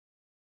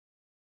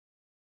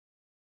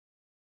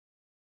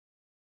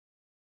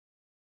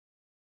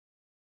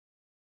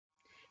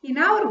In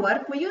our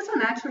work, we use a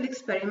natural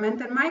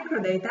experiment and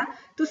microdata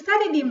to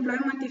study the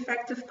employment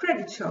effects of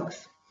credit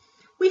shocks.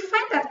 We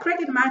find that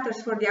credit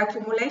matters for the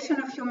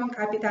accumulation of human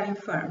capital in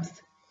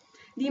firms.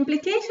 The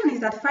implication is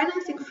that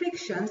financing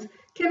frictions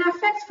can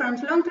affect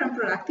firms' long-term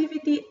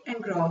productivity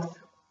and growth.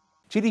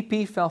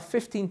 GDP fell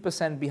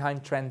 15%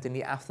 behind trend in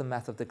the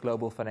aftermath of the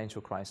global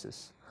financial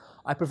crisis.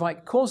 I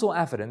provide causal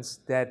evidence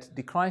that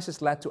the crisis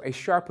led to a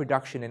sharp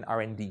reduction in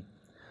R&D.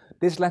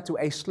 This led to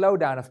a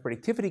slowdown of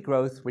productivity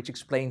growth, which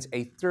explains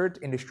a third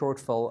in the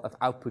shortfall of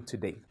output to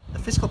date. The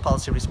fiscal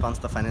policy response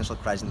to the financial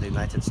crisis in the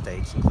United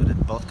States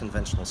included both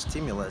conventional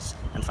stimulus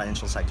and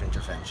financial sector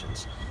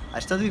interventions. I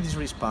studied this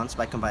response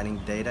by combining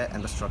data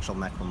and the structural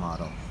macro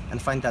model,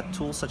 and find that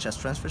tools such as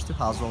transfers to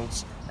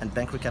households and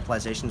bank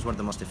recapitalizations were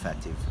the most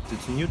effective, due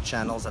to new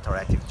channels that are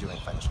active during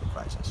financial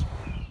crisis.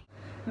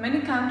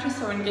 Many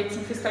countries are engaged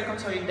in fiscal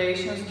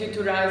consolidations due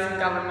to rising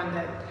government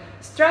debt.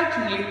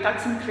 Strikingly,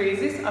 tax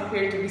increases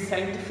appear to be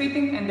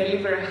self-defeating and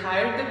deliver a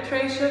higher debt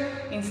ratio.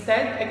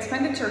 Instead,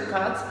 expenditure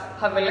cuts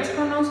have a less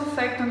pronounced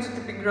effect on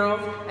GDP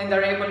growth and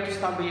are able to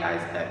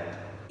stabilize debt.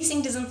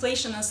 Easing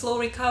disinflation and slow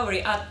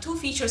recovery are two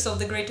features of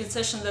the Great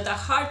Recession that are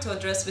hard to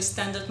address with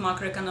standard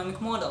macroeconomic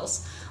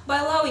models. By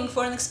allowing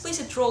for an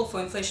explicit role for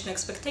inflation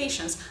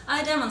expectations,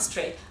 I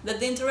demonstrate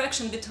that the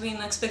interaction between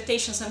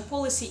expectations and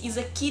policy is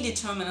a key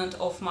determinant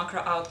of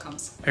macro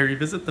outcomes. I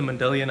revisit the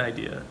Mendelian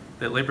idea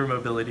that labor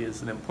mobility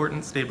is an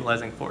important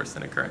stabilizing force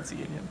in a currency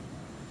union.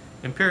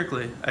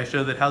 Empirically, I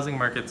show that housing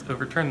markets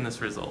overturn this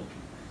result,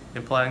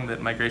 implying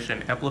that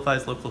migration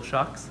amplifies local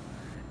shocks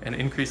and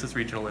increases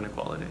regional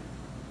inequality.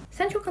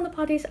 Central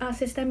counterparties are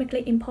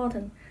systemically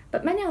important,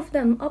 but many of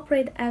them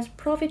operate as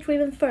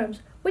profit-driven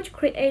firms, which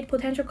create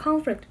potential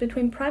conflict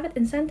between private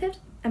incentives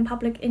and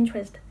public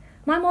interest.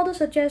 My model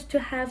suggests to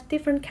have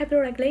different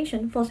capital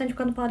regulation for central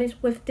counterparties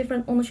with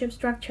different ownership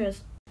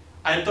structures.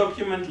 I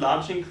document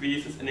large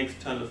increases in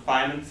external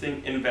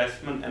financing,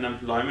 investment and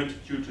employment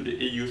due to the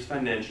EU's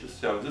Financial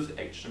Services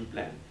Action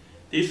Plan.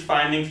 These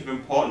findings have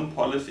important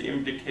policy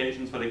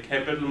implications for the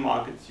Capital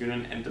Markets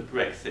Union and the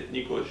Brexit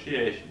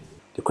negotiations.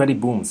 The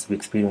credit booms we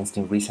experienced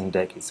in recent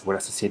decades were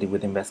associated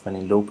with investment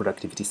in low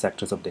productivity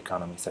sectors of the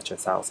economy, such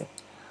as housing.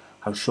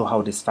 I'll show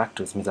how these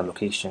factors'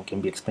 misallocation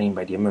can be explained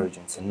by the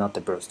emergence and not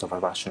the burst of a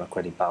rational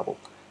credit bubble,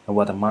 and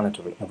what a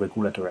monetary and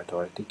regulatory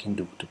authority can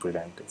do to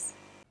prevent this.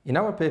 In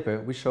our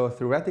paper, we show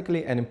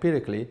theoretically and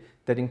empirically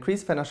that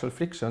increased financial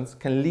frictions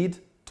can lead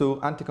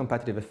to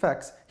anti-competitive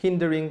effects,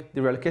 hindering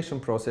the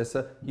reallocation process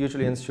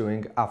usually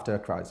ensuing after a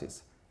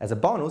crisis. As a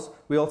bonus,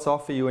 we also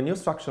offer you a new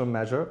structural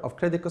measure of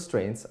credit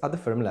constraints at the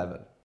firm level.